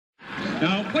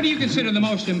Now, what do you consider the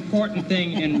most important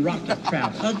thing in rocket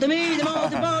travel? To me, the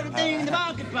most important thing in the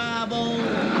rocket travel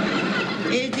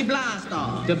is the blast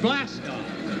off. The blast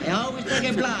off. I always take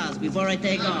a blast before I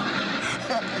take off.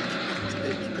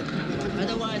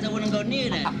 Otherwise, I wouldn't go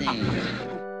near that thing.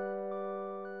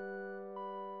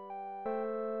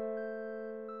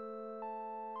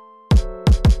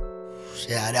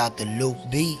 Shout out to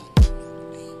LUB.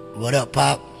 What up,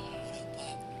 Pop?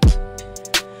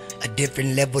 A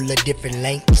different level, a different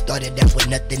lane. Started out with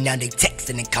nothing, now they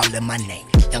texting and calling my name.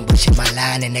 Young bitch in my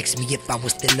line and asked me if I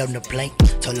was still on the plane.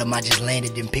 Told them I just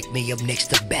landed and picked me up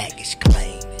next to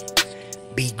BaggageClaims.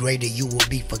 Be greater, you will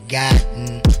be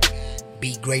forgotten.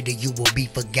 Be greater, you will be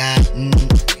forgotten.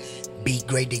 Be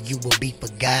greater, you will be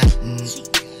forgotten.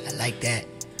 I like that.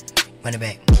 Run it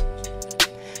back.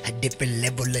 A different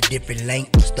level, a different lane.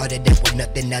 Started out with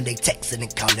nothing, now they texting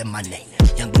and calling my name.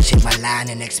 Young bitch hit my line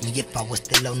and asked me if I was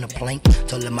still on the plane.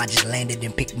 Told him I just landed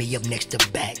and picked me up next to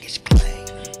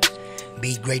BaggageClaims.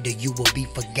 Be greater, you will be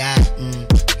forgotten.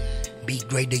 Be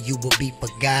greater, you will be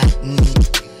forgotten.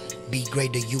 Be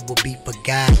greater, you will be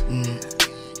forgotten.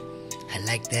 I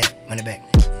like that. Run it back.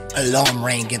 Alarm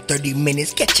rang in 30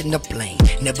 minutes, catching the plane.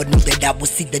 Never knew that I would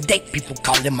see the day, people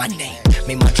calling my name.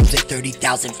 Made my dreams at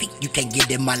 30,000 feet, you can't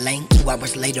get in my lane. 2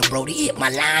 hours later, Brody hit my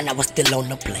line, I was still on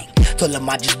the plane. Told him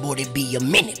I just boarded, be a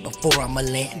minute before I'ma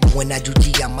land. But when I do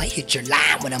G, I might hit your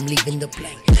line when I'm leaving the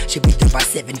plane. Should be there by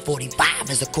 7:45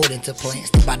 as according to plans.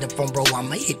 Step by the front row,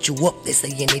 I'ma hit you up, they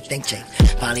say anything changed.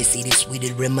 Finally see this sweet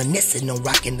and reminiscing on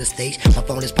rocking the stage. My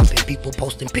phone is popping, people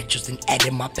posting pictures and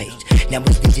adding my page. Now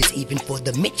it's digits even for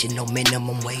the mention, no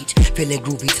minimum wage. Feeling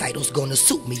groovy, titles gonna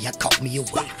suit me, I caught me a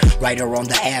wave. Right around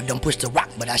the Ave, don't push the rock,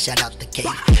 but I shout out the cave.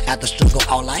 After struggle,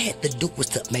 all I had to do was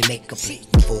to make a play.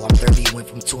 Before I'm 30, went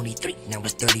from 23, now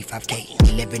it's 35K.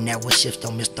 11-hour shifts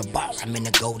on Mr. Bar, I'm in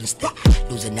the Golden State.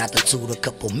 Losing altitude a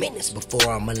couple minutes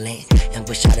before I'ma land. And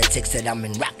wish I'd have texted I'm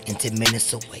in rock and 10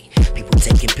 minutes away. People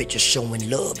taking pictures showing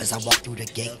love as I walk through the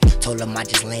gate. Told them I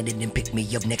just landed and picked me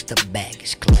up next to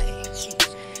BaggageClaims.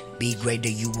 Be greater,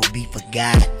 you will be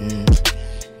forgotten.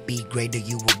 Be greater,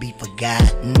 you will be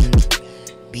forgotten.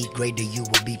 Be greater, you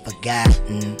will be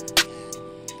forgotten.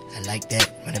 I like that.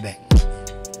 Run it back.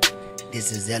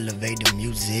 This is elevator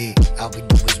music. All we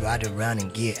do is ride around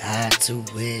and get high to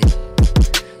it.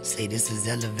 Say this is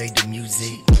elevator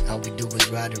music. All we do is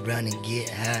ride around and get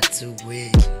high to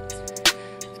it.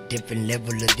 A different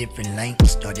level, a different lane.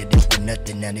 Started out with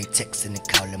nothing, now they texting and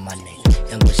calling my name.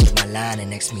 Young bitch hit my line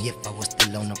and asked me if I was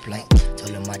still on the plane.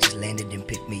 Told him I just landed and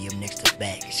picked me up next to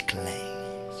BaggageClaims.